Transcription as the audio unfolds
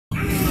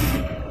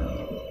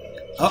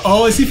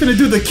Uh-oh, is he finna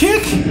do the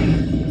kick?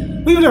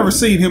 We've never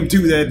seen him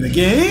do that in the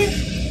game.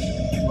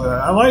 But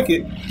I like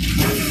it.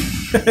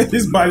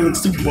 His body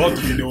looks too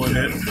bulky to doing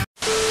that.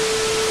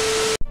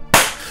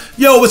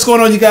 Yo, what's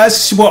going on, you guys?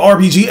 It's your boy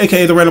RBG,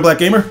 aka the Random Black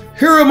Gamer.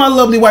 Here are my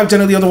lovely wife,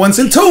 Jenna, the other ones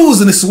and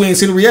twos, and this is Wayne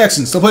City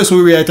Reactions, the place where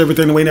we react to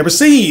everything the way never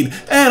seen.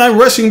 And I'm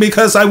rushing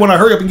because I want to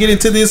hurry up and get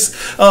into this.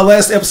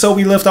 Last episode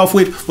we left off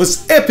with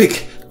was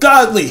epic,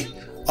 godly,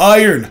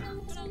 iron,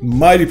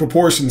 mighty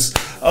proportions.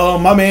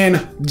 My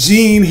man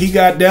Gene, he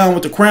got down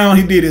with the crown.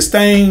 He did his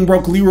thing,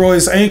 broke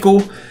Leroy's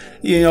ankle.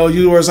 You know,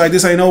 you was like,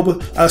 this ain't over.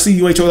 I see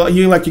you ain't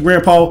like your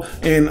grandpa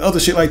and other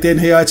shit like that. And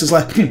hey, I just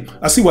like,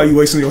 I see why you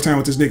wasting your time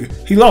with this nigga.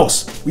 He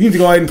lost. We need to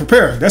go ahead and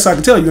prepare. That's how I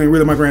can tell you ain't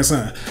really my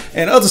grandson.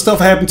 And other stuff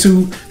happened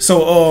too.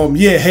 So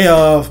yeah,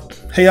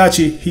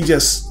 Heihachi, he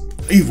just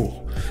evil.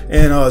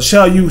 And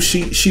Xiao Yu,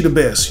 she the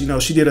best. You know,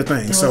 she did her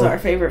thing. That was our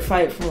favorite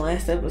fight from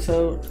last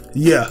episode.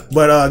 Yeah,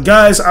 but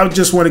guys, I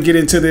just want to get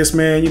into this,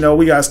 man. You know,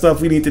 we got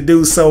stuff we need to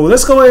do. So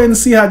let's go ahead and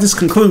see how this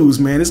concludes,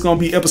 man. It's gonna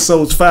be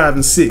episodes 5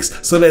 and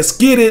 6. So let's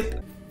get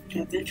it.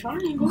 The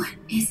triangle. What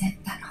is it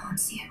that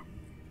haunts you?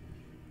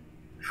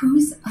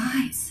 Whose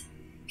eyes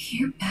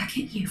peer back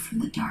at you from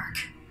the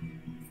dark?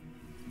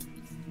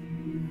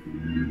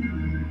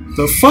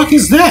 The fuck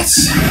is that?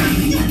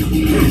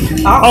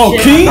 Oh,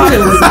 King?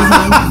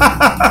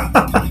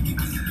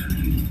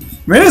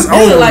 Man, it's over.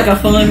 This is like a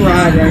fun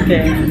ride right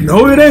there.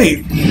 No, it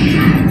ain't.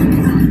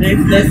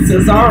 That's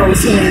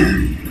Cesaro's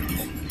swing.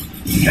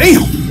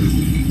 Damn.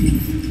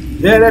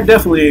 Yeah, that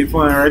definitely ain't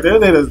fun right there.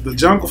 That is the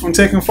jungle from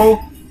Tekken 4.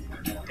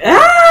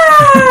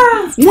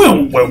 Ah!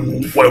 Well.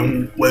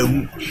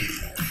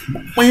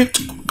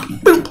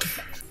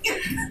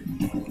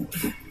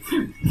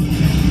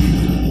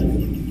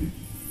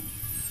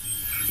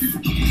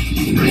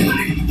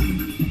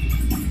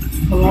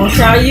 Come on,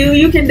 Xiao Yu,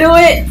 you can do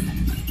it.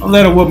 I'll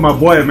let her whip my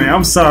boy, man.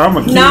 I'm sorry, I'm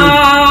a king. No,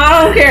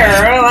 I don't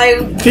care.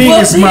 Like, king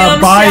is my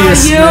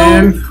bias,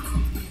 man.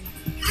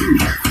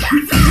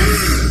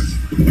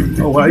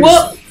 Oh, wow,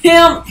 whoop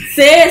him,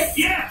 sis.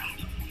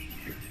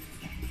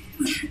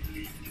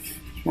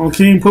 Well,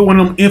 King, put one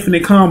of them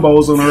infinite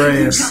combos on her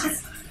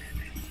ass.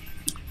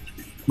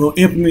 Little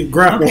infinite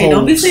grapple holds.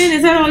 Don't be saying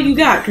is that all you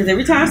got? Because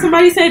every time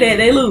somebody say that,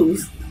 they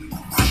lose.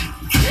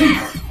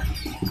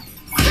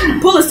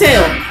 Pull his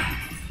tail.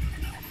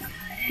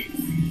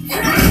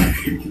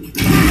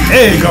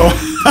 There you go.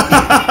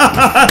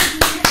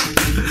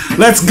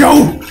 Let's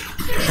go.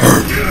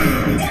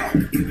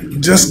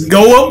 Just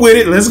go up with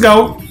it. Let's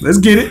go. Let's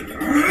get it.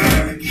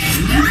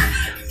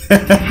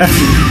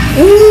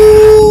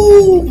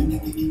 Ooh.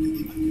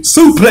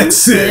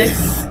 Suplex it.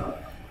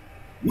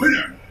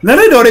 Now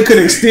they know they could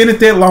have extended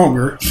that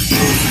longer.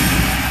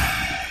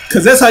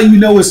 Cause that's how you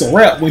know it's a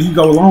wrap when you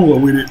go longer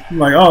with it.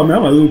 Like, oh man,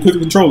 I'm gonna put the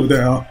controller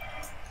down.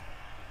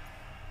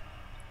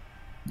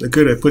 They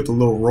could have put the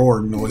little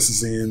roaring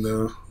noises in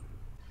though.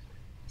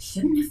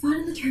 Shouldn't have fought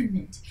in the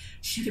tournament.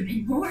 Should have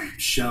been more.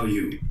 Xiao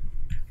Yu.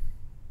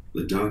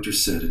 The doctor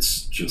said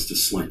it's just a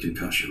slight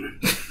concussion.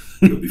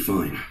 You'll be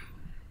fine.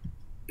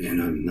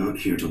 And I'm not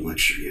here to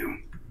lecture you.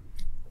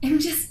 I'm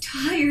just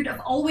tired of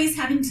always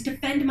having to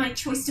defend my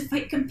choice to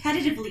fight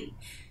competitively.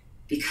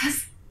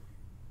 Because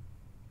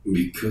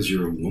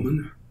you're a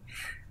woman?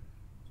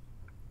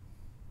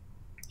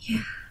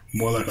 Yeah.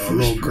 More like a First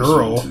little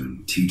girl.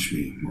 To teach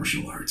me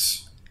martial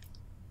arts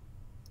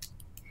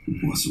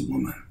was a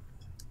woman.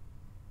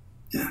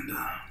 And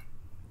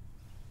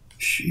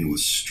she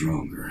was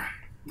stronger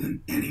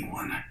than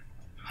anyone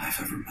I've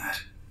ever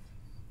met.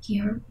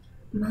 Your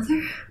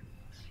mother?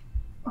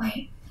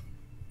 Wait,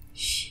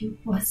 she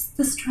was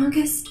the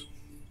strongest?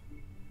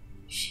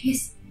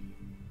 She's...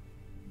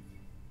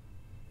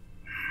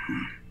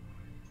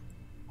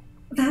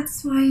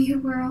 That's why you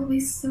were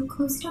always so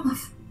closed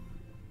off.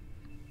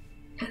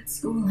 At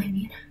school, I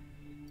mean.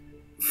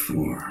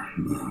 For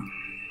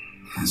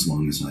as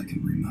long as I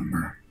can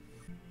remember.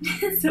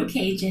 It's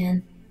okay,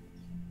 Jen.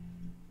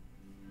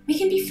 We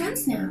can be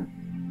friends now.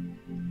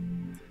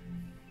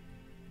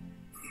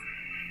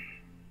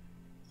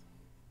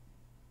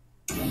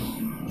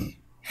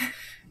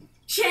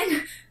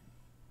 Jen!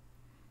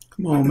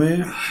 Come on,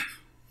 man.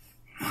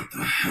 What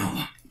the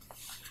hell?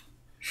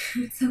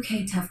 It's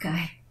okay, tough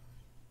guy.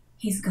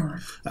 He's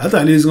gone. I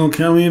thought he was gonna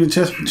come in and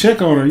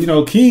check on her. You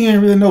know, King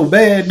ain't really no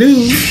bad dude.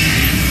 You know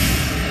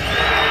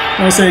what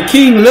I'm saying?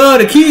 King love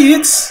the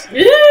kids.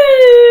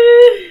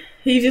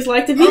 He just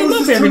like to beat him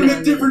up every now and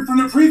then. Different from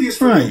the previous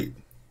right.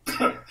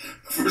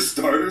 For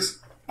starters,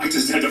 I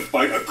just had to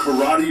fight a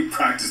karate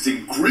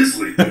practicing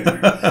grizzly bear.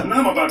 And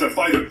I'm about to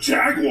fight a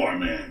jaguar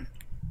man.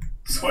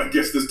 So I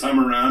guess this time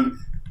around,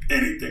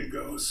 anything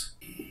goes.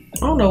 I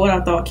don't know what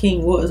I thought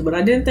King was, but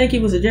I didn't think he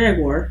was a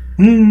jaguar.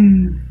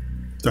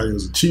 Thought he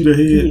was a cheetah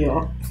head.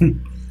 Yeah.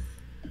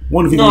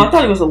 I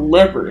thought he was a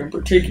leopard in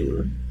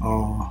particular.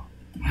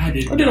 Had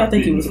it I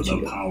think he was for a the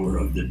cheetah. power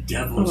of the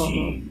devil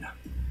gene,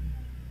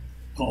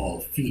 Paul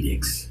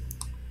Phoenix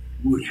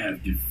would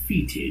have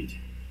defeated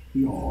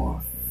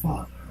your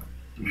father.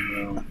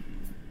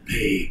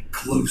 Pay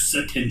close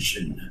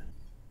attention.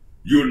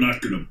 You're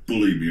not gonna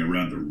bully me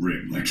around the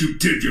ring like you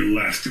did your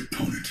last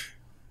opponent.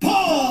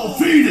 Paul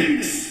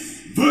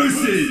Phoenix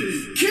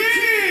versus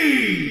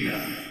King!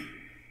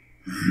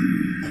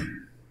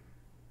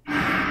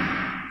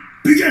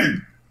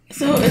 Begin!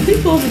 So if he's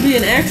supposed to be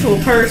an actual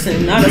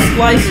person, not a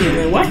splice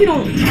human, why he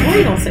don't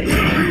say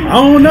that? I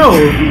don't know.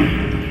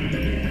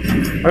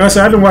 Like I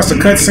said, I didn't watch the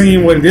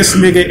cutscene where this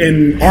nigga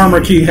and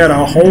Armor King had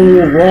a whole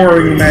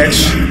roaring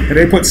match, and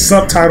they put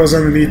subtitles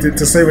underneath it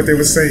to say what they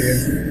were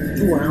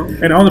saying. Wow. And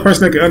the only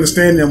person that could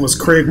understand them was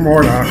Craig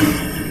Murdoch.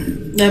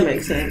 That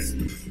makes sense.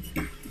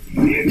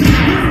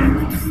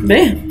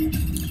 Damn.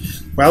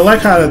 But I like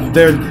how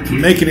they're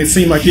making it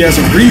seem like he has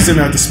a reason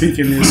not to speak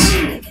in this.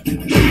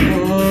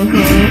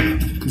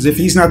 Because if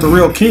he's not the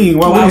real king,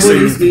 why would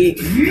he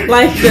speak?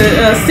 Like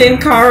the Sin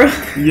Cara.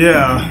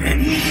 Yeah.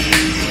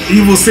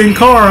 Evil Sin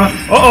Cara.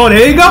 Uh-oh,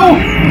 there you go.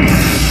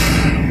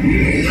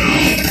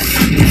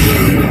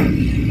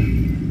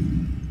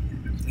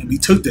 And he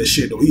took that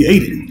shit, though. He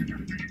ate it.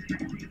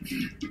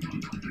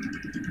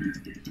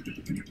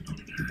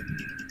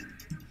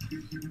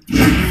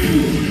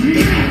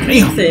 He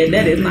said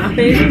that is my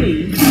favorite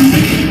meat.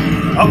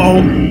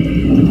 Uh-oh.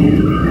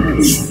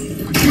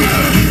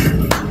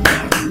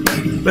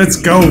 Let's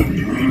go.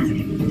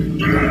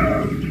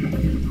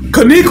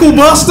 Kaniku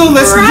Buster,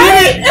 let's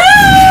get it.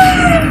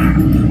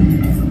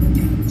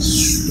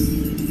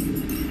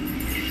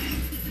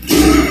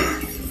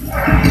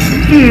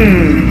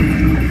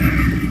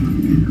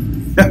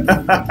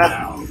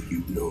 Now you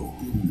know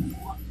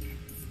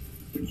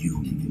who you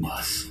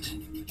must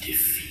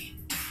defeat.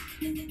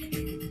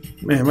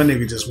 Man, my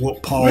nigga just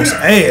whooped Paul's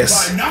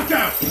ass. By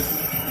knockout!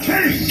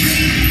 King!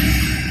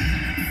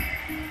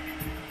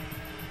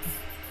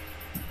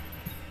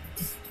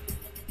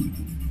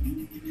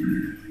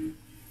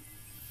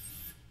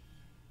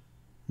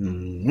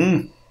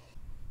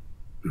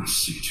 I'll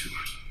see to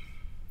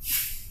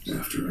it.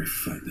 After I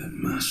fight that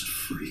masked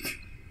freak.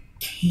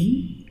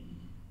 King?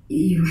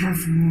 You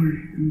have more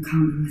in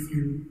common with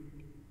him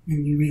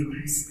than you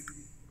realize.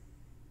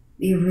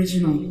 The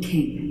original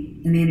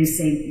king, the man who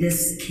saved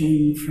this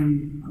king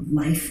from a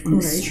life on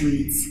the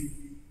streets.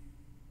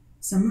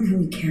 Someone who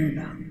we care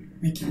about,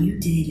 like you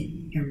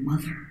did your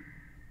mother,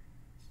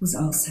 was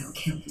also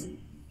killed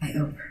by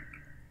Ogre.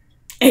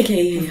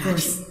 AKA Of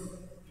course,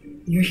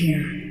 you're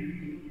here,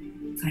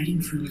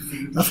 fighting for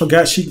revenge. I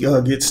forgot she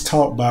gets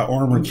taught by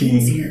Armor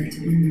King's King here to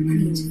win the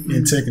money to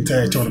in Tekken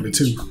Tag Tournament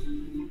 2.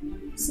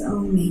 So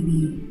maybe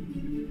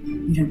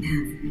you don't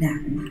have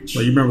that much.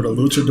 Well, you remember the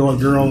Luchador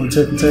girl in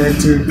Tekken Tag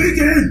 2?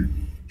 Begin!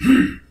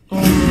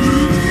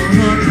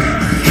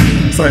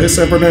 It's like,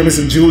 except her name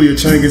isn't Julia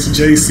Chang, it's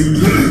JC.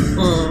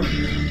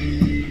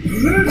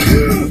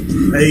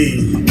 Hey.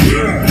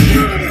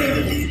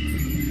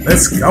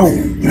 Let's go.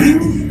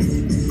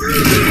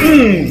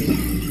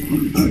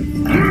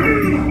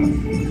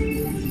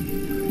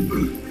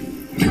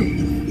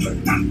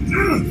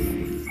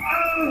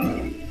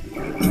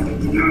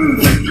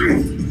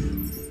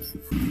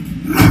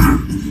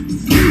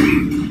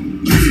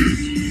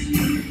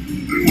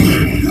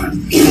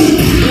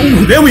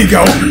 Ooh, there we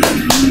go.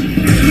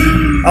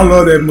 I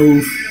love that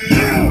move.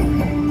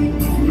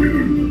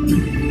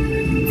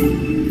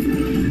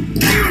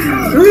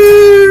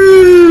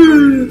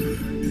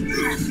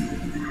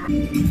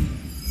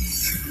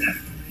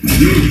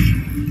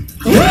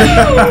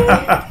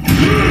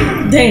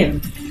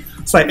 Damn.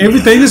 It's like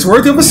everything is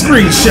worth of a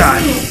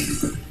screenshot.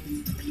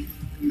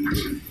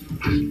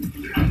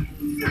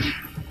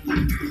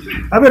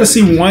 I better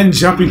see one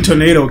jumping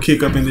tornado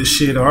kick up in this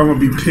shit or I'm gonna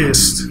be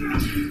pissed.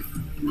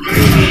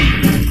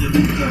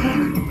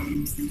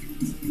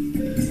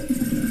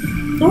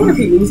 I wonder if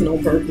he's losing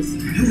on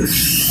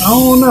purpose. I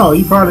don't know.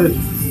 He probably.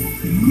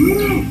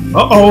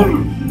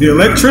 Uh-oh. The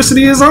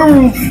electricity is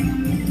on.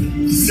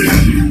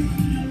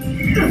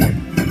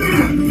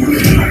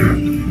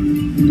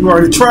 You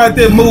already tried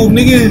that move,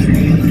 nigga.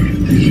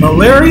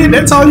 Malaria?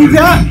 That's all you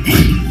got?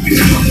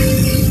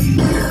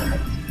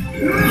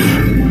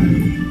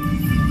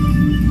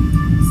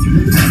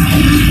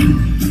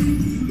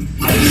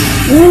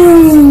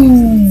 Ooh.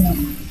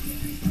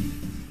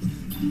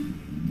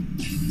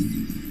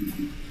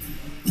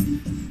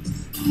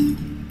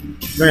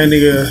 Man,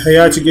 nigga,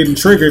 Hayachi getting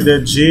triggered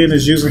that Jin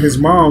is using his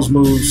mom's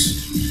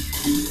moves.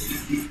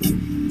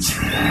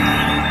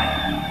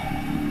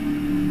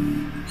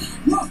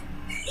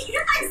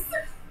 Yes!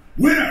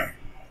 Winner!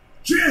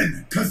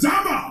 Jin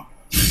Kazama!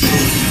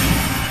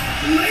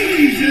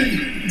 Ladies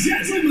and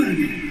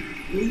gentlemen,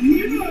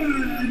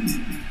 winner and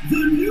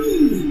the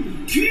new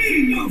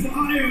King of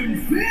Iron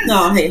Fist. No,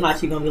 I hate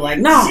Hachi gonna be like,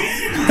 no.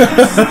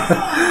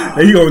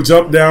 And you gonna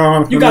jump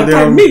down You from gotta the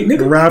fight damn me,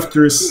 nigga.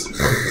 rafters.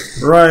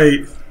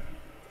 Right.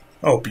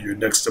 I'll be your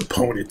next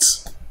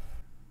opponent.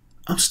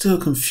 I'm still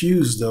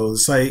confused though.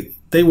 It's like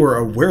they were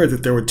aware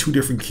that there were two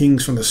different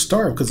kings from the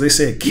start because they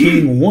said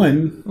King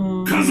 1.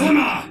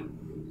 Kazama,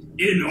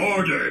 in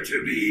order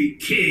to be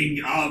King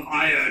of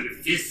Iron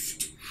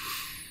Fist,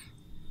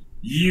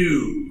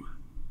 you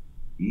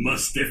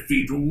must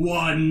defeat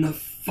one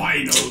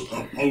final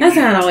opponent. That's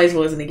how it always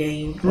was in the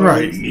game.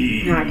 Right.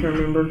 Now I can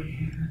remember.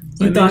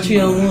 You thought you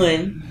had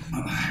won.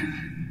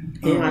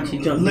 Then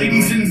Hachi jumped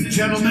Ladies down. and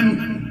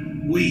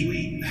gentlemen,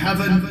 we have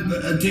an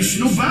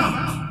additional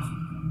bout.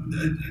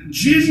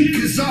 Jin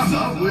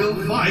Kazama will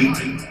fight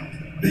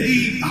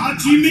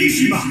Heihachi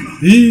Mishima.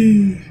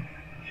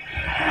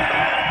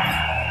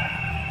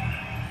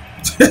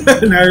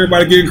 Now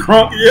everybody getting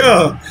crunk.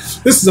 Yeah.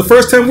 This is the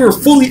first time we were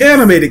fully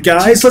animated,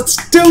 guys. Let's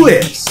do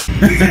it.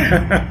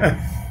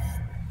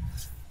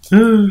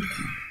 Man,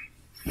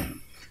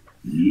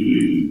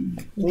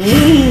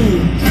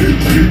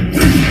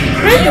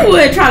 you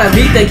would try to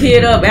beat the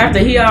kid up after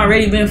he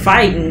already been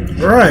fighting.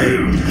 Right.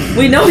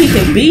 We know he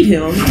can beat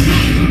him.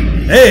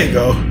 There you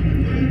go.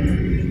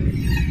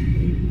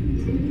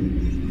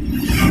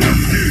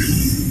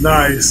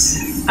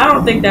 Nice. I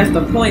don't think that's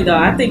the point, though.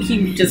 I think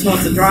he just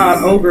wants to draw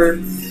out Ogre,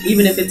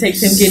 even if it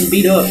takes him getting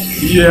beat up.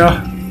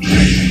 Yeah.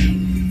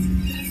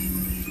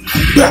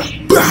 Yeah.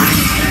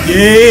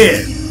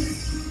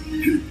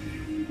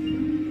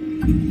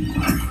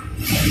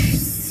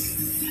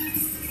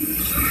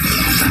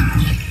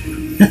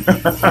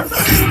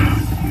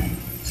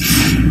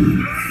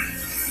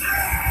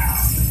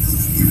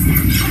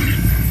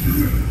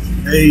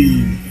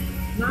 Hey.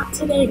 Not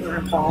today,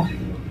 Grandpa.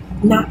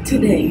 Not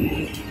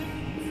today.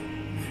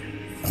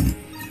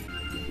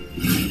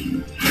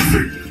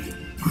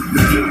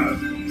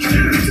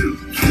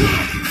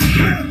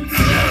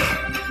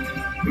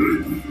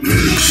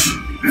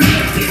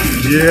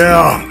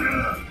 Yeah.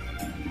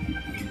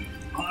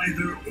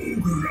 Either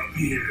Ogre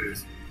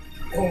appears,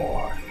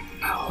 or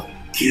I'll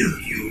kill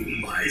you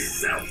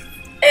myself.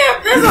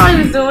 Yeah, that's all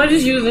he was doing.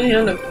 Just using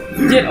him to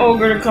get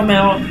Ogre to come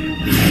out.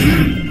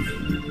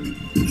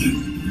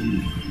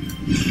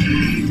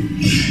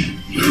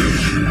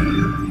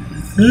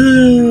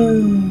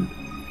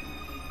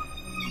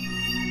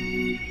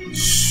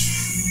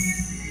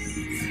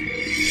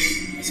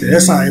 See,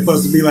 that's how it's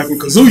supposed to be like when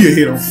Kazuya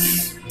hit him.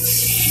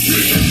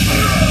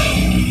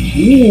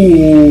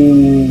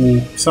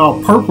 Ooh, it's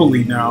all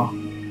purpley now.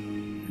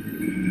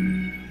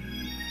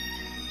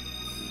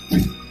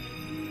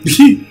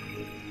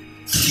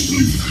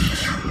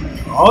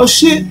 Oh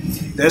shit,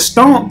 that's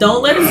Stomp.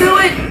 Don't let him do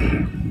it.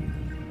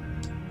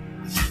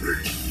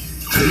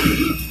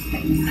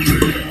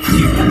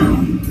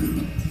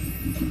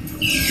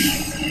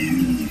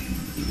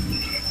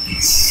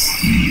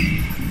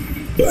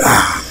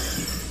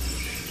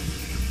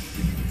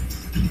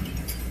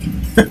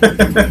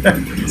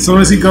 As soon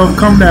as he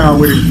come down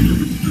with it.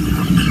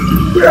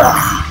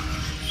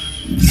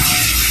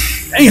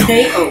 Damn.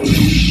 KO.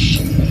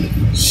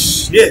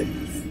 Shit.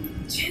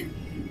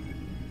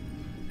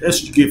 That's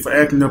what you get for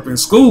acting up in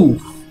school.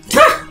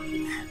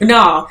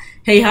 No,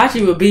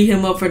 Heihachi would beat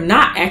him up for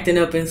not acting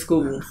up in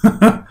school.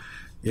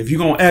 If you're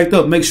going to act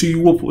up, make sure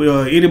you whoop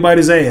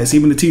anybody's ass,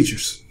 even the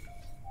teachers.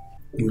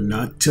 We're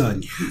not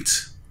done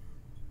yet.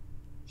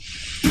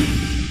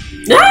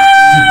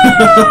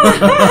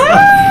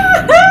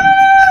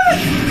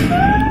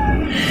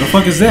 The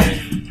fuck is that?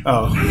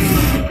 Oh.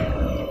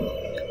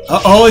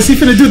 Uh-oh, is he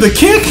finna do the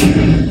kick?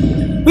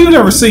 We've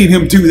never seen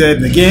him do that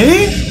in the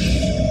game.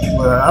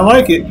 But I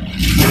like it.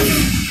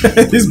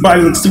 His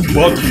body looks too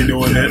bulky for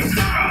doing that.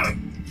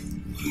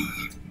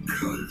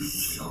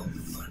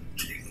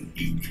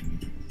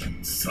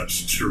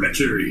 Such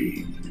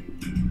treachery.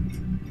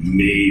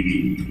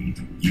 Maybe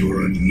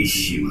you're a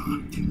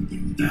Mishima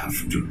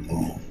after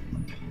all.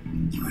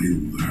 I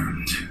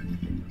learned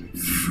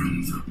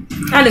from the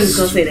best. I knew he was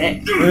gonna say that.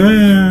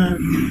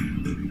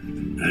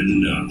 And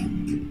now,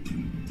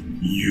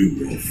 you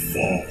will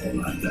fall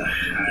at the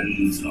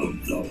hands of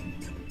the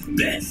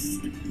best.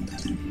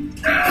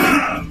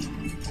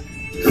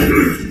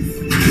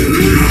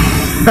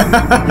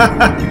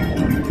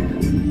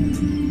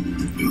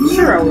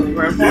 Sure I will,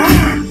 Grandpa.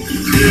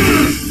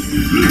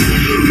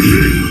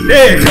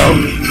 There you go.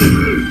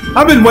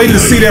 I've been waiting to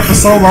see that for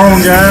so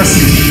long, guys.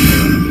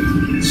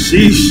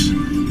 Sheesh.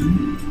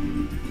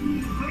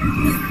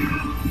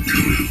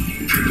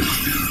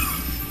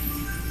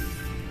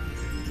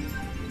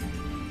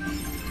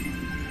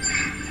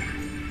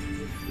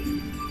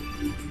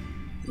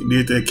 He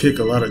did that kick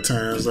a lot of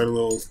times, that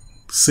little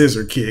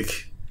scissor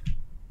kick.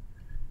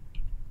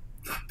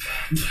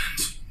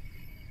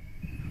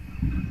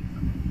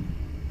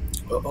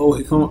 Uh-oh,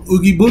 here come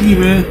Oogie Boogie,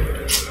 man.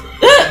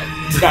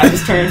 Guy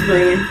just turns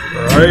green.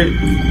 Alright,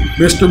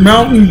 Mr.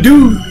 Mountain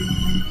Dew.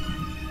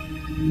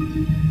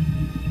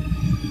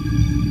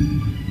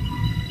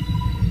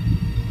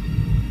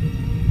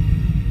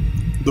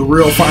 The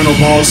real final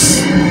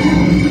boss.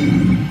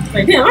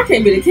 Like, damn, I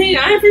can't be the king.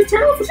 I ain't free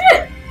turn for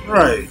shit.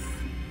 Right.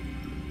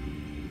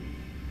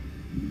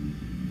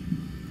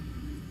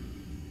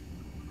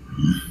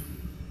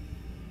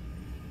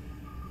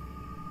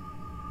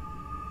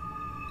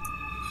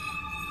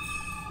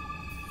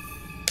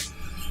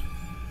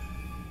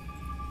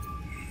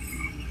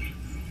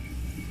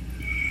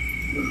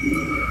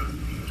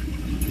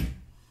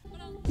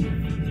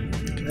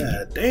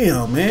 God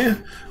damn,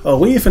 man. Oh,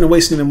 we ain't finna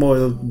waste any more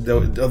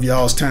of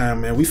y'all's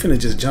time, man. We finna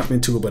just jump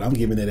into it, but I'm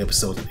giving that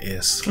episode an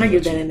S. I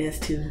give that an S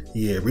too.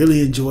 Yeah,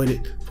 really enjoyed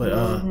it. But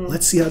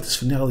let's see how this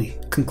finale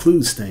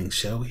concludes things,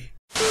 shall we?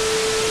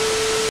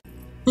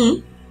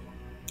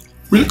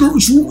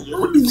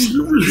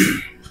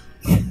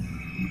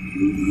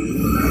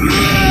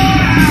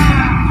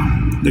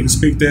 They can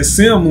speak that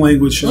Sim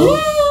language,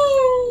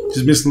 huh?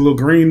 Just missing a little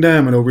green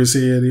diamond over his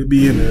head. He'll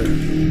be in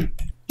there.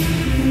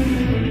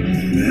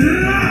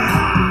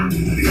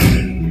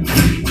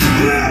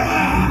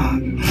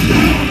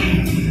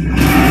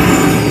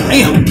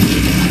 Damn!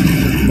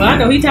 Well, I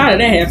know he tired of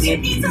that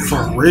happening.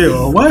 For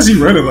real? Why is he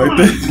running like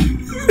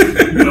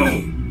that?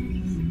 No!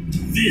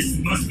 This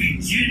must be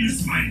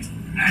Jin's fight,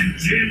 and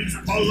Jin's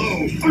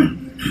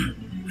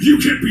alone! You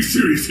can't be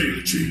serious,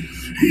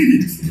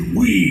 Heihachi.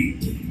 We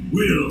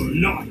will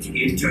not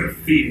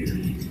interfere.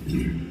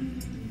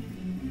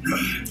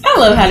 I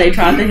love how they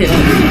tried to hit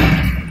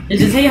him.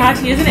 It's just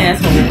Heihachi is an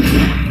asshole.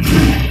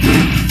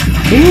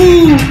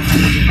 Ooh!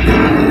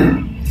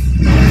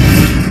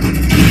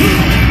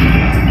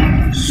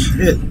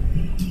 Shit.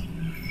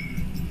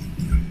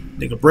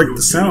 They can break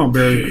the sound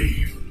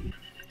barrier.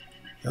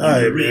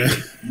 Alright, man.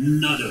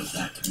 None of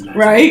that matters.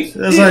 Right?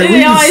 That's like, we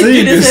they can always see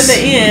do this this.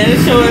 at the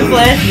end, showing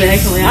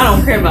flashbacks. I'm like, I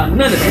don't care about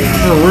none of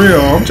that. For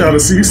real, I'm trying to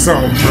see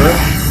something,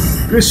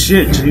 bro. Good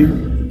shit, G.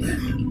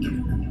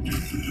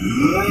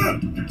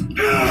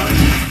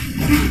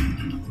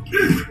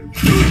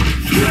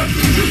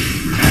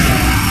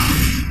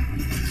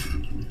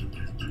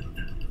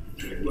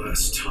 The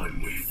last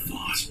time we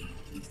fought,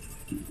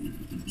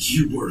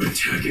 you were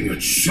attacking a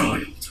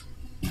child.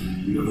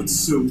 Not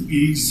so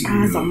easy.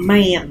 As a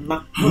man.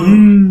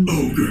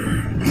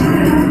 Ogre.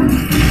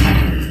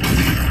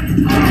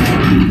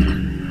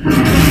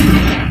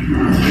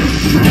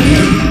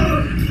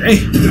 Hey.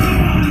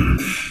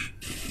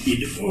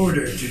 In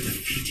order to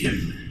defeat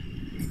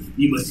him,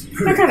 you must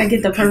I kind of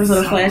get the purpose of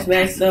the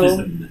flashbacks, though.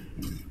 and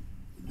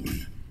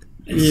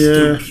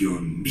Yeah. stoke your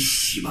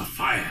Mishima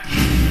fire.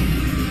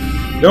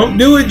 Don't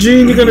do it,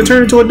 Gene. You're gonna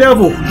turn into a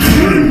devil.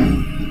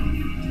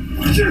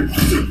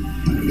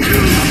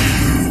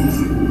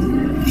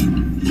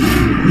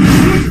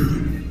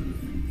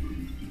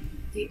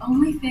 The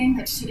only thing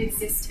that should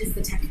exist is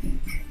the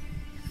technique,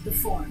 the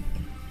form.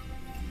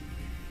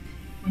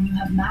 When you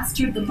have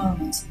mastered the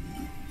moment,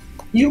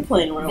 You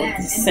playing around with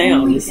the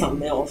sound is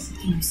something else.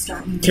 can you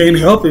start moving. Can't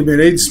help it, man.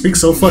 They speak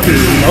so fucking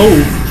low.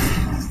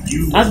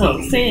 That's what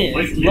I'm saying.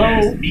 It's low.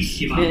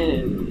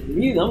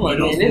 And you, I'm like,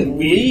 man, just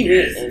leave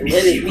it and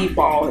let it be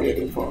ball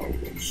headed for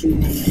him.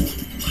 Shoot.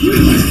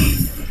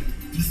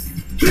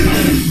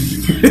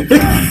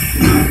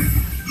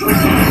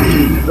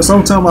 That's what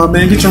I'm talking about,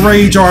 man. Get your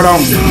rage art on.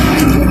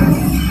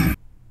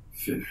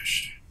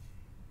 Finished.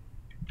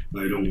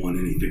 I don't want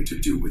anything to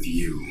do with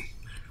you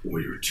or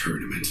your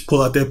tournament.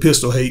 Pull out that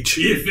pistol, H.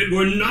 If it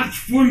were not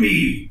for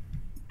me,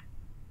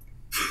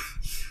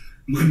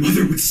 My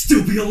mother would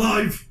still be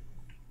alive.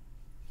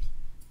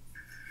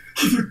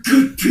 Other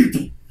good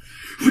people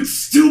would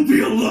still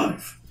be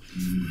alive.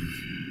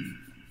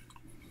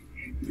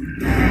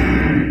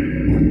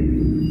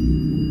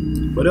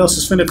 What else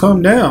is finna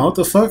come down? What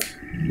the fuck?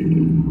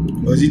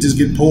 Or is he just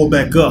getting pulled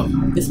back up?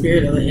 The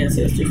spirit of the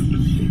ancestors.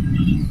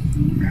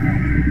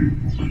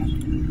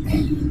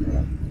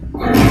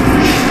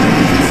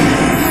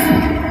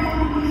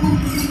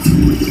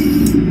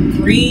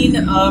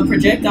 Green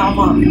projectile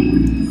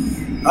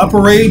vomit.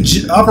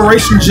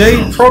 Operation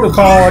Jade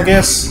Protocol, I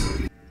guess.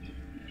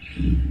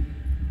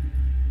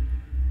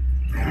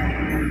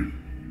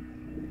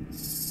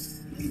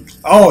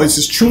 Oh, it's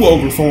his true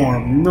ogre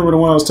form. Remember the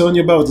one I was telling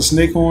you about with the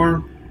snake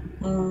horn?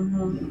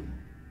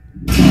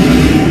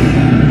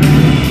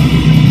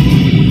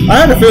 I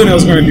had a feeling I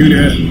was going to do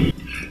that.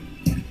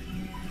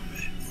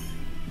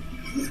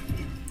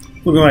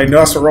 Looking like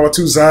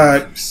Nosferatu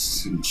Zod.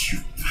 Send you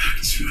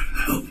back to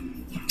hell,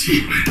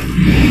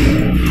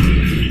 demon.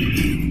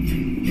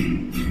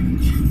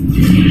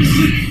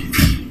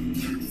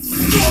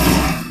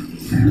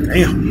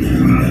 Damn.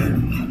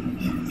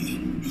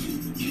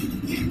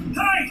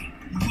 hey,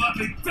 you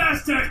ugly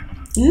bastard!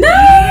 No!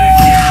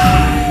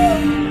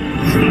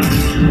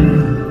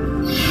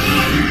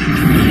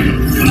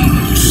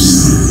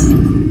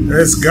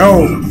 Let's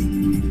go.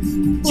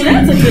 Well,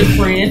 that's a good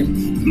friend.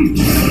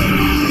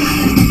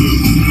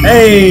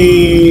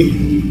 Hey.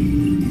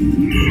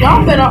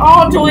 Y'all better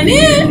all join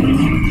in.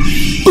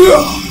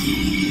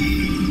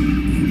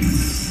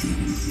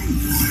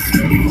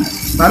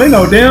 Now they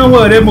know damn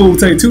well that move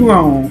take too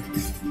long.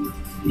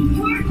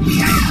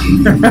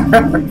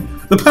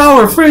 The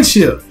power of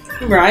friendship.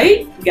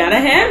 Right? Gotta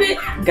have it.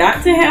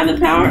 Got to have the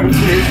power of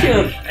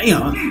friendship.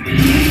 Damn.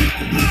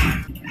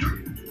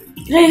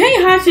 Hey,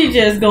 Heihachi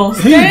just gonna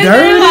He stand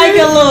there dirty. like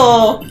a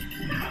little...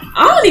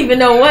 I don't even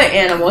know what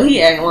animal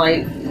he acting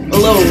like. A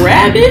little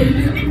rabbit?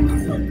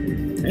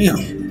 Damn.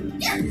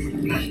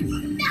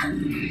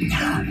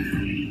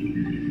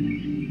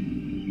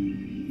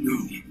 No.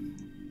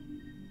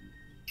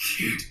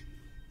 Can't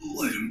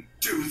let him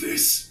do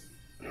this.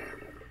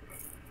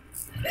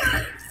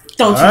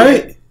 Don't you All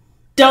dare. right.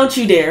 Don't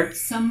you dare.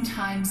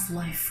 Sometimes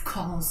life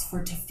calls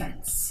for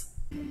defense.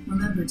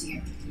 Remember,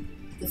 dear,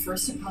 the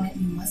first opponent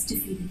you must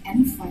defeat in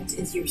any fight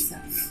is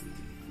yourself.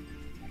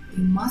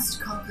 You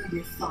must conquer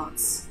your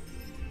thoughts.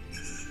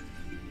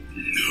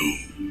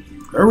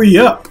 Hurry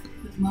up.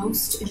 The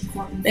most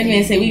important That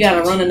man said we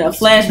gotta run enough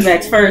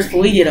flashbacks first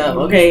before we get up,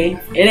 okay?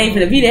 It ain't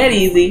gonna be that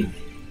easy.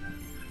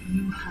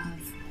 You have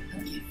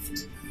a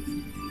gift.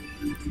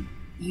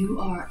 You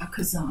are a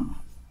Kazama,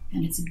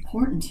 and it's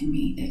important to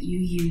me that you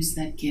use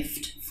that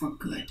gift for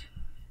good.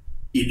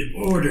 In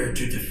order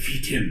to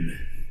defeat him,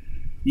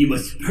 you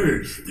must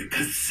purge the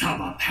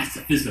Kazama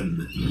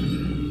pacifism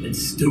and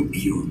stoke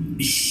your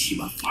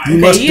Mishima fire. You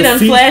must Okay, you done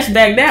defeat-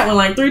 flashback that one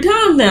like 3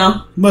 times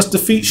now. Must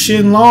defeat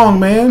Shin Long,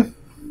 man.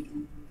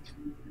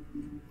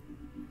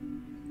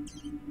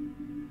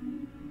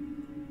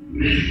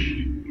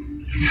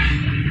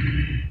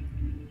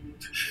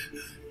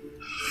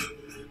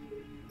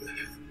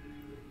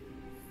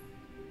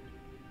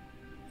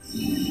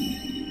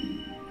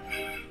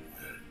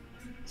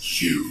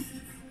 You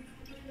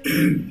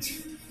end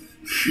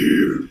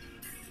here and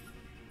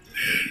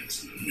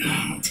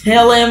now.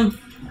 Tell him.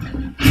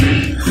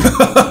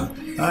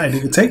 Alright,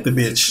 nigga, take the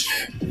bitch.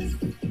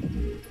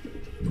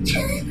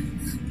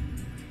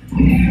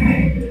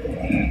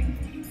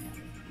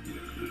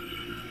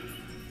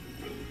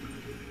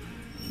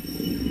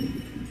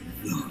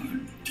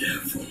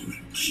 Devil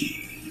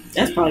G.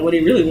 That's probably what he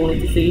really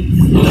wanted to see.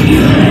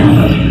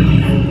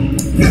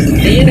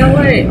 And you know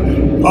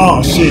what?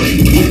 Oh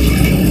shit.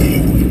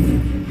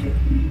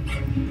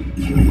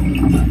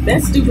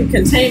 That stupid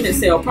containment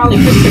cell probably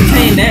couldn't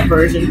contain that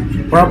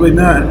version. Probably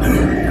not.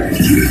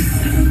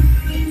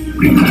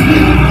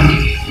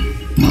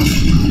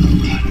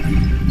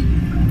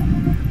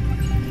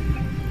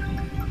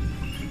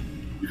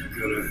 You're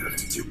gonna have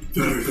to do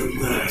better than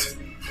that.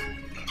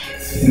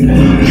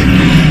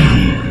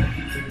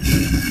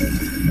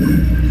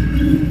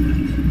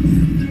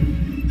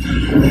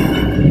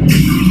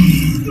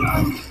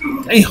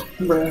 Damn.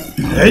 Bruh.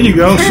 There you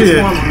go, shit.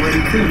 Transform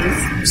already,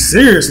 please.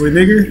 Seriously,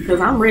 nigga.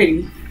 Because I'm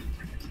ready.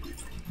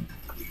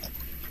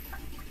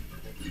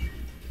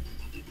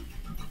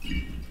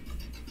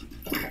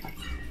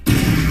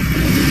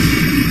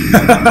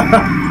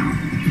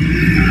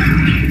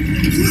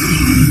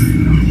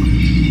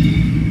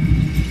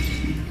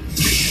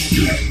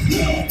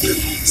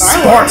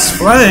 Sparks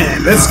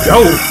flying. Let's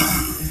go.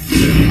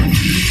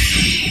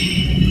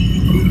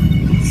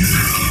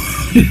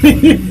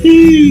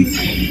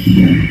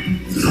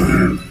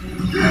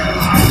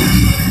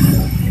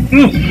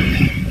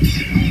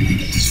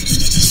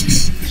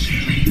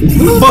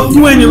 Fuck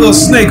you and your little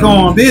snake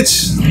on,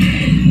 bitch.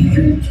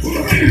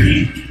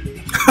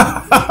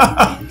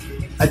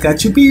 I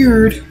got your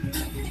beard.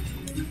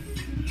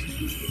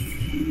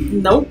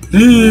 Nope.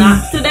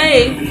 Not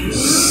today.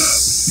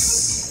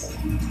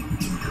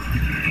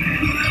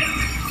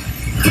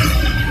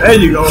 There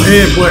you go,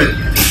 head boy.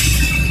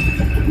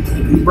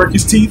 You break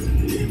his teeth.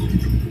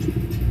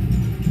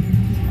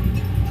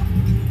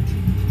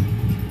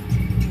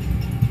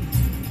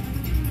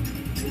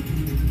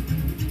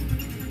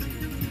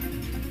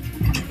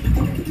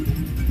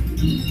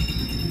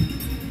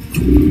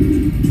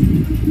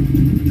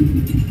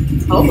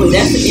 Hopefully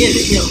that's the end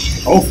of him.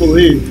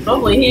 Hopefully.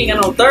 Hopefully he ain't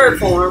got no third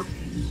form.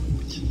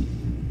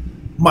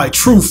 My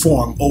true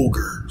form,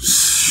 Ogre.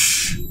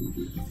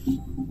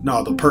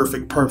 No, the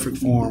perfect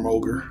form,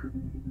 Ogre.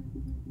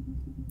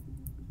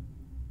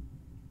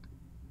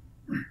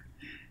 I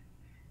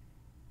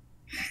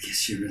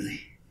guess you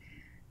really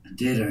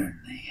did earn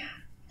the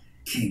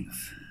King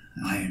of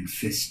Iron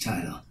Fist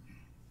title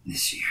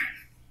this year.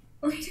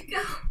 Way to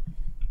go,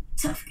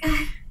 tough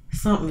guy.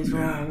 Something is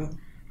wrong.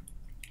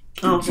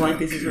 I don't feel like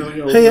this is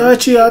really over. Hey,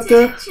 Archie out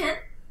there. Jen,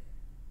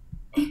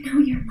 I know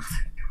your mother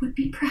would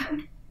be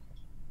proud.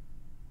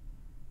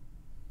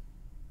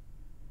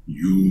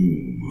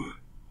 You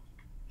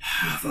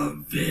have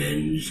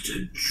avenged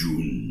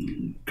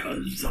Jun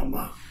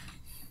Kazama.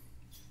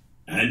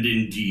 And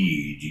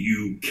indeed,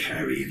 you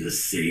carry the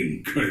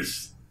same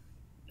curse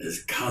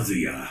as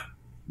Kazuya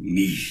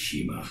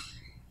Mishima.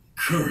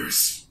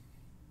 Curse.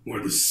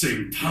 We're the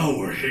same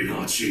power,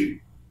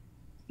 Heihachi.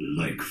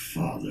 Like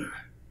father,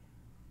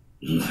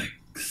 like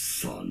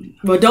son.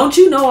 But don't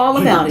you know all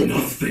about I'm it?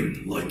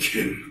 nothing like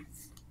him.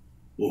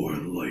 Or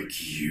like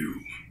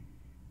you.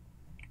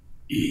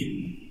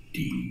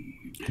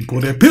 Indeed.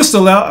 Pull that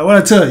pistol out, I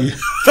want to tell you.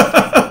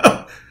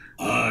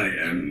 I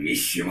am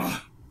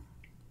Mishima,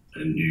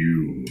 and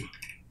you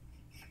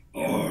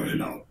are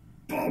an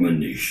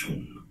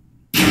abomination.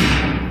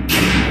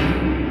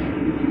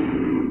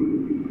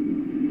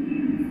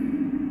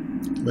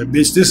 But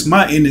bitch, this is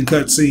my ending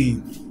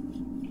cutscene.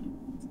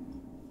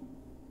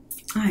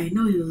 I didn't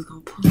know he was gonna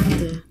pull out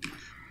the.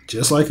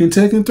 Just like in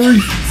Tekken 3.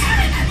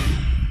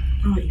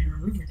 I don't even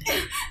remember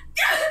that.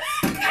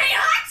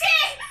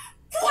 Heihachi!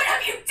 What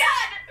have you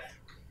done?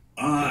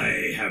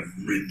 I have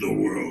rid the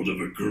world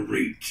of a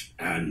great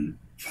and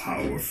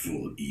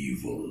powerful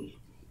evil.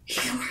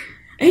 You're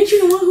Ain't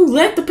you the one who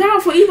let the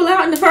powerful evil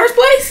out in the first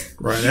place?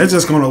 Right, that's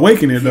just gonna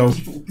awaken it though.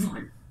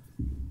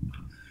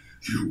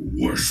 You're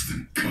worse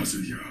than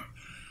Kazuya.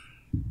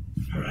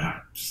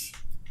 Perhaps.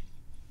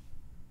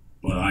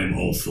 But I'm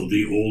also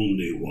the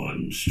only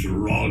one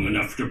strong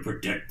enough to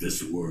protect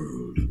this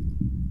world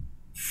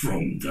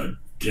from the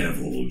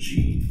devil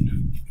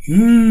gene.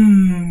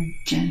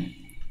 Jin,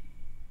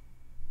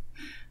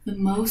 the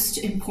most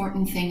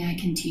important thing I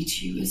can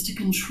teach you is to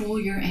control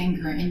your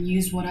anger and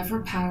use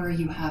whatever power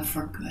you have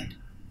for good.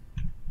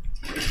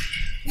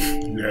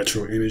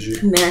 Natural energy.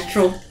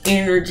 Natural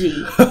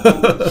energy.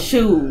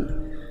 Shoot.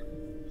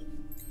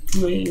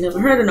 You ain't never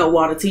heard of no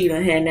water till you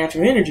done had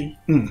natural energy.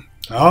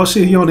 Oh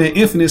shit, he on that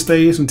infinite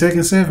stage from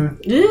Tekken 7.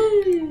 Yeah.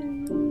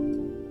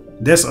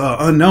 That's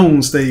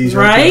unknown stage,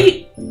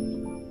 Right?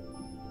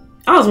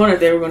 I was wondering if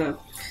they were gonna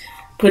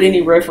put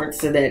any reference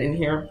to that in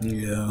here.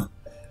 Yeah.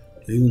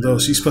 Even though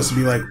she's supposed to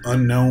be like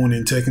unknown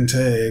in Tekken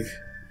Tag.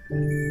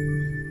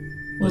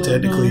 But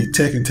technically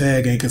Tekken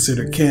Tag ain't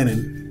considered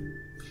canon.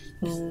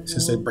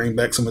 Since they bring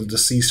back some of the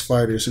deceased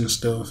fighters and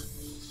stuff.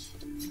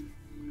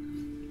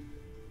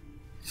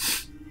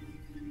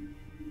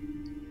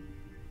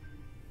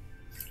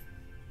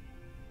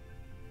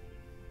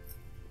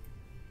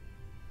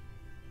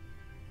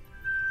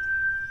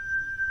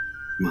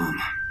 Mom.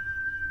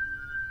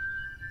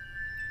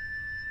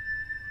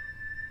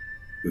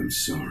 I'm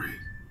sorry,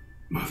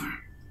 Mother.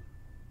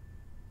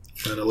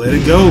 Gotta let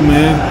it go,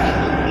 man.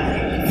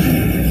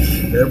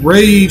 That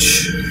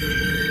rage.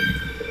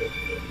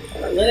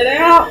 Let it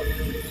out.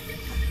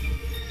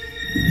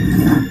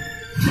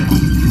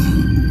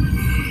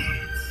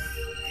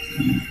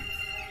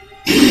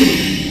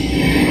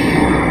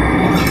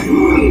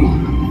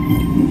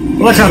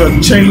 I like how the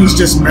chains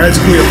just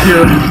magically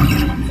appear.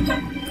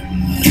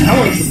 I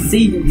want to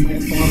see them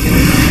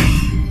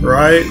transform.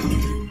 Right?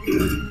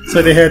 It's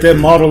like they had that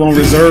model on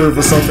reserve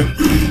or something.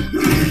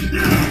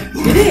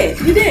 You did.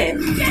 You did.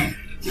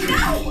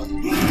 No!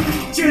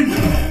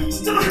 Jin,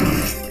 stop!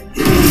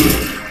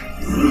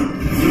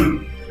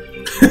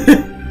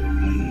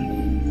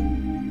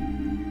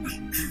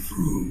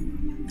 True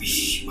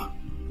Mishima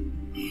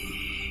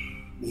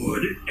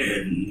would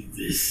end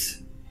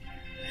this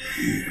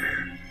here.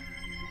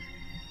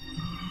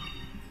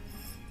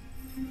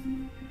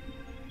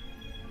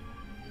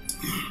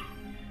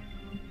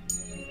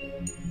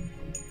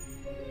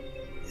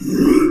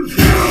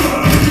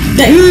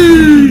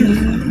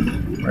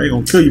 I ain't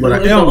gonna kill you, but I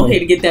am. Okay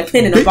to get that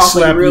pendant Bitch up off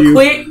of you real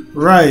quick.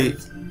 Right.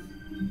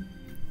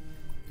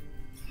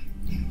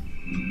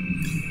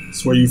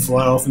 It's where you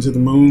fly off into the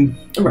moon.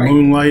 Right.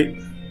 Moonlight.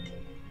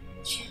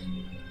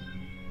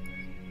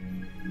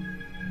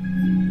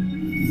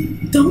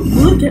 Don't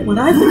look at what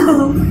I've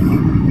become.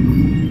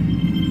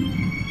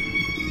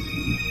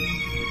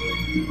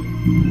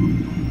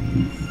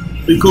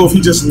 Be cool if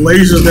he just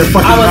lasers that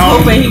fucking I was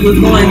mountain. hoping he was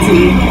going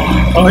to.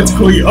 Oh, it's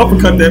cool. You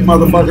uppercut that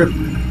motherfucker.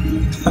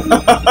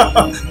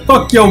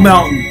 Fuck your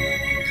mountain.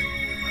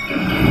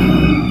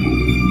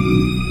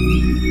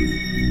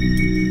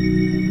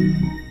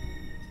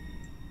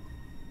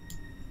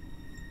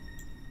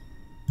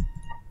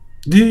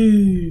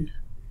 Dude.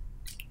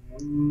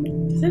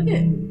 Is that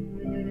it?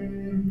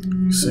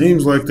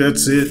 Seems like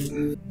that's it.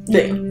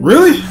 Damn.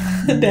 Really?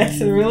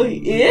 That's really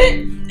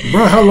it?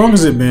 Bro, how long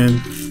has it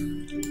been?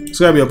 It's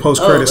gotta be a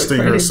post-credit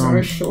stinger or credits something.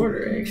 are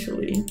shorter,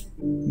 actually.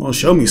 Well,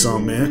 show me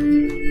something, man.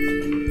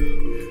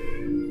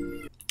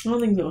 I don't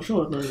think they'll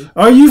show us nothing.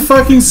 Are you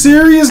fucking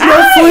serious,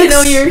 Netflix? You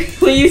know,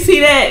 when you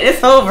see that,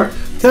 it's over.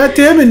 God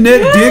damn it,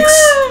 net dicks.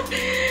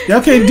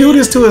 Y'all can't do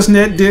this to us,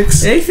 net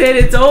dicks. They said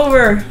it's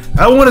over.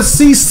 I want to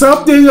see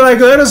something. Like,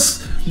 let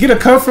us get a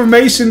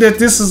confirmation that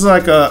this is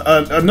like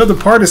another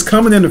part is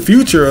coming in the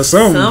future or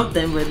something.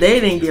 Something, but they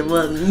didn't give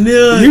us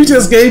nothing. You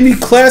just gave me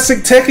classic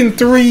Tekken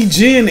 3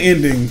 Jin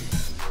ending.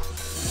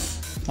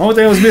 Only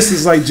thing I was missing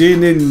is like Jin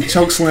didn't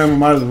chokeslam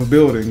him out of a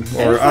building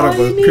or That's out of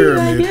all a you need,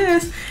 pyramid. I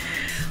guess.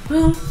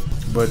 Well,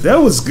 but that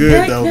was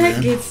good though, that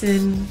man. gets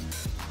in.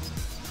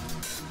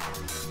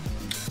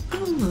 I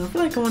don't know. I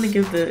feel like I want to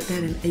give that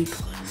an A+.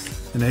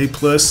 An A+.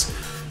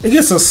 It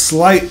gets a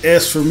slight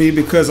S for me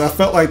because I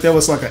felt like that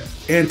was like an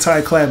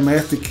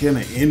anticlimactic kind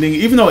of ending,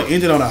 even though it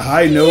ended on a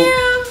high note.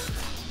 Yeah.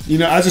 You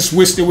know, I just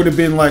wished it would have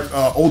been like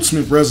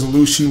ultimate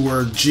resolution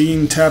where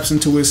Gene taps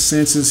into his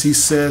senses. He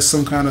says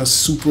some kind of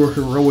super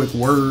heroic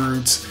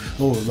words.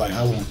 Oh, like,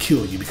 I won't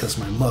kill you because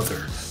my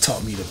mother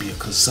taught me to be a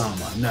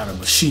Kazama, not a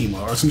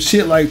Mishima, or some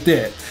shit like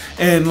that.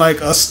 And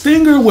like a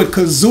stinger with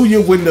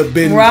Kazuya wouldn't have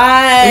been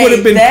right. It would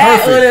have been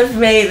that perfect. would have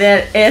made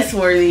that S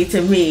worthy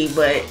to me,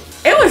 but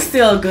it was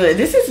still good.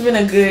 This has been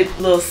a good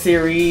little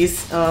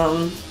series.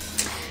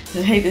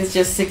 I hate it's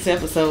just 6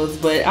 episodes,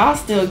 but I'll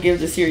still give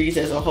the series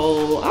as a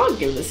whole. I'll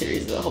give the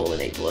series as a whole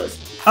an A+.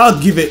 I'll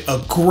give it a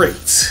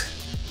great.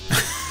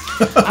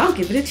 I'll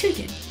give it a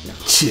chicken. No.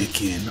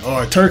 Chicken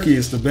or turkey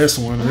is the best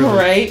one, really.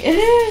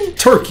 Right.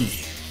 Turkey.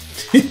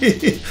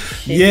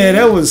 Yeah,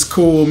 that was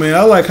cool, man.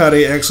 I like how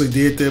they actually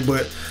did that,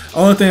 but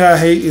Only thing I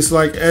hate is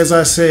like, as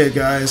I said,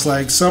 guys,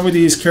 like some of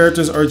these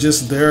characters are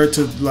just there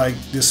to like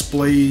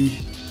display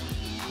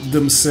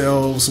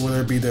themselves,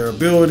 whether it be their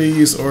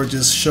abilities or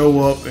just show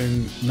up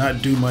and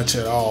not do much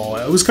at all.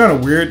 It was kind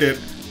of weird that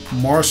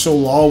martial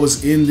law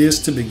was in this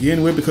to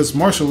begin with, because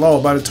martial law,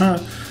 by the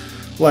time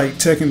like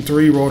Tekken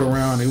 3 rolled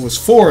around, it was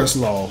Forest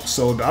Law.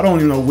 So I don't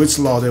even know which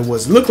law that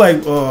was. It looked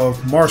like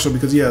Marshall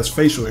because he has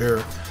facial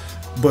hair.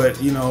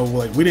 But, you know,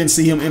 like we didn't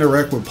see him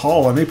interact with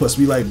Paul, and they supposed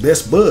to be like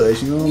best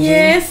buds, you know what I'm saying?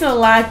 Yeah, it's a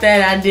lot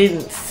that I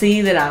didn't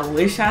see that I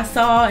wish I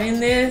saw in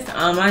this.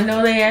 I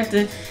know they have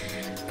to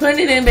put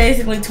it in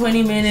basically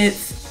 20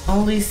 minutes,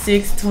 only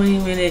 6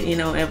 20-minute, you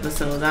know,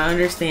 episodes. I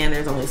understand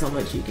there's only so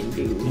much you can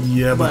do.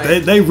 Yeah,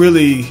 but they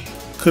really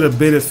could have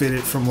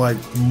benefited from like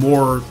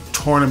more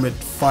tournament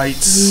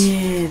fights.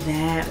 Yeah,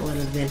 that would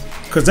have been.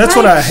 Because that's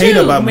what I hate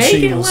about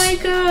Machinima.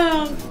 Make it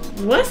like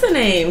what's the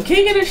name?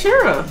 King of the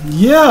Shura.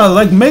 Yeah,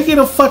 like make it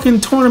a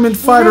fucking tournament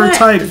fighter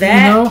type.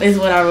 That you know? is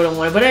what I would have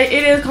wanted. But it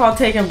is called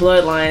Tekken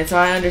Bloodline, so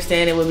I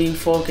understand it would be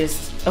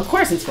focused. Of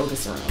course, it's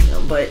focused around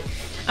him, but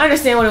I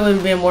understand what it would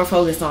have been more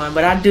focused on.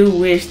 But I do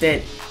wish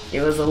that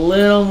it was a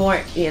little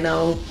more, you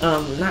know,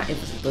 not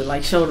emphasis, but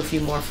like showed a few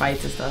more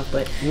fights and stuff.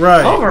 But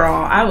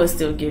overall, I would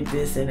still give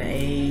this an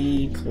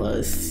A+ for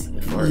a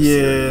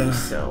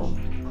series, so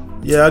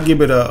yeah, I'll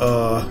give it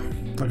a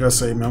like I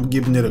say, man, I'm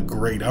giving it a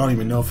grade. I don't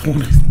even know if I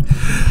want to.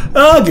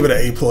 I'll give it an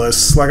A+.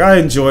 Like I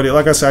enjoyed it.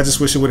 Like I said, I just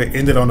wish it would have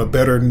ended on a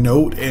better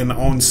note and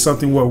on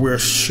something where we're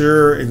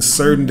sure and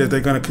certain that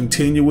they're going to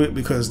continue it,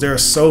 because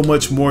there's so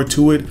much more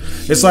to it.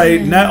 It's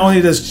like not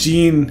only does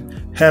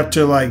Gene have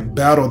to like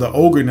battle the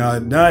ogre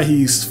now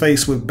he's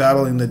faced with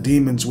battling the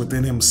demons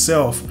within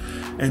himself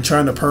and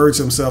trying to purge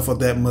himself of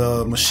that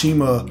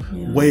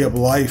Mishima way of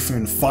life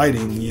and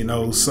fighting, you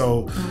know.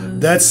 So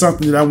that's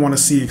something that I want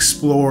to see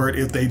explored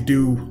if they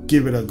do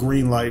give it a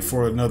green light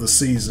for another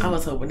season. I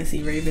was hoping to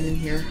see Raven in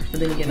here,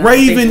 but then again,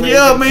 Raven,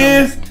 yeah,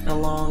 man,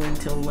 along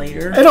until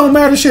later. It don't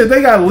matter, shit.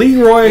 They got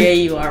Leroy. Yeah,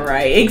 you are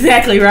right.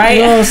 Exactly right.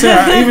 You know what I'm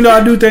saying? Even though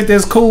I do think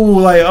that's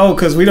cool, like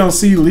because we don't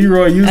see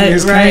Leroy using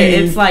his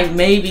cane. It's like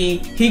maybe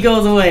he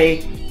goes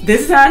away.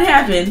 This is how it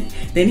happened.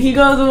 Then he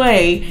goes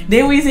away.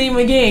 Then we see him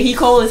again. He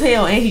cold as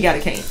hell, and he got a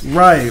cane.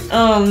 Right.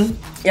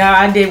 Yeah,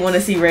 I did want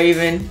to see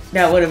Raven.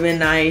 That would have been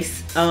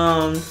nice.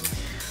 I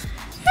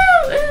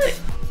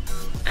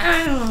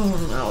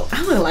don't know.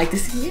 I would have liked to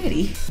see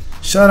Eddie.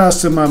 Shout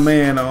outs to my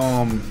man.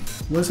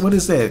 What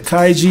is that?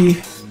 Kaiji,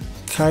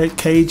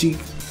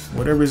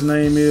 whatever his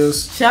name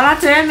is. Shout out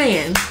to that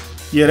man.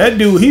 Yeah, that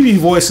dude. He be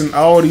voicing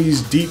all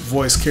these deep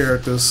voice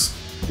characters.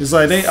 It's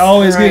like they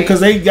always get, because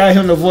they got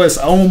him to voice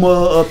Oma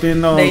up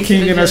in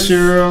King and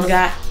Ashura.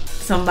 Got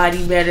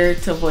somebody better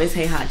to voice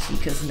Heihachi,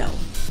 because no,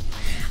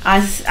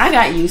 I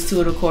got used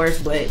to it, of course,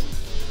 but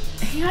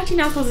Heihachi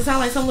not supposed to sound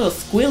like some little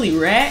squilly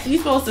rat.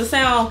 He's supposed to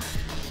sound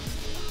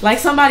like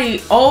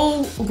somebody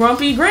old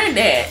grumpy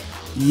granddad.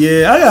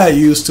 Yeah, I got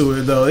used to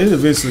it though. It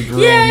eventually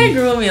grew. Yeah, it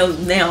grew on me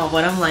now,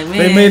 but I'm like, man,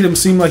 they made him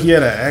seem like he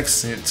had an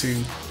accent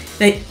too.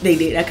 They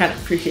did. I kind of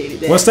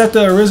appreciated that. Was that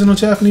the original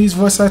Japanese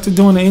voice actor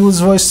doing the English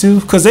voice too?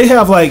 Because they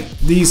have like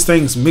these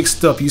things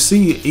mixed up. You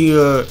see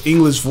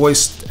English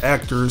voiced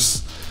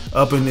actors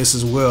up in this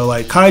as well.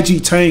 Like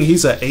Kaiji Tang,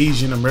 he's an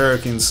Asian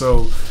American,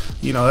 so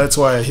you know that's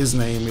why his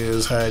name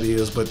is how it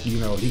is. But you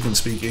know he can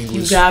speak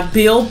English. You got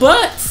Bill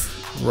Butts.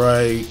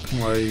 Right.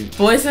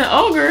 Voice and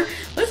Ogre.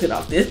 Let's get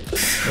off this.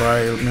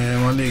 Right,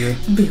 man, my nigga.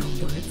 Bill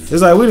Butts.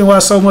 It's like we didn't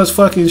watch so much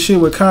fucking shit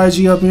with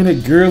Kaiji up in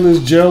it. Girl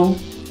is Joe.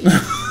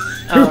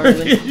 Oh,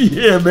 really?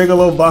 Yeah,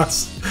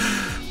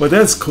 Megalobox. But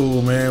that's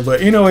cool, man.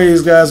 But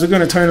anyways, guys, we're going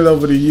to turn it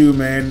over to you,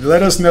 man.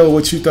 Let us know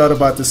what you thought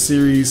about the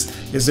series.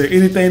 Is there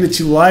anything that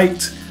you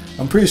liked?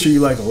 I'm pretty sure you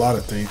like a lot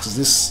of things,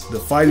 because the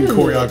fighting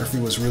choreography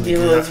was really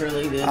good. It was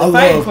really good. The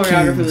fighting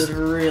choreography was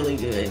really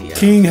good. Yeah.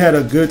 King had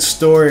a good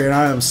story, and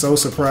I am so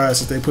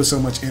surprised that they put so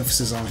much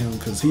emphasis on him,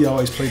 because he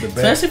always played the best.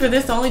 Especially for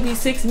this to only be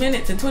 6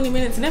 minutes and 20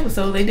 minutes an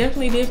episode, they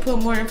definitely did put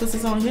more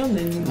emphasis on him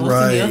than most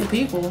of the other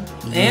people,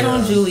 and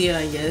on Julia,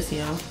 I guess. You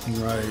know.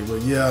 Right,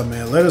 but yeah,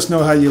 man. Let us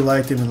know how you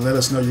liked it, and let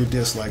us know your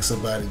dislikes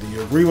about it. Do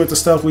you agree with the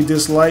stuff we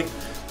dislike?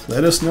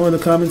 Let us know in the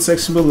comment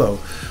section below.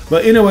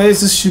 But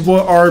anyways, this is your boy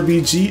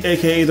RBG,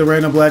 aka the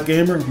Random Black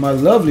Gamer. My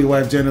lovely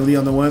wife Jenna Lee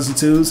on the ones and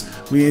twos.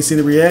 We ain't seen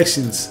the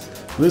reactions.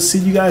 We'll see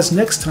you guys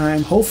next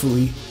time,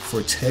 hopefully, for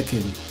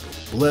Tekken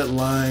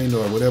Bloodline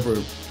or whatever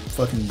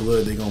fucking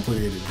blood they gonna put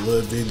in it.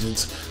 Blood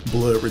Vengeance,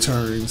 Blood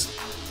Returns,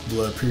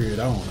 Blood Period,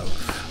 I don't know.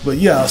 But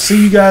yeah, I'll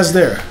see you guys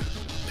there.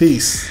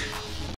 Peace.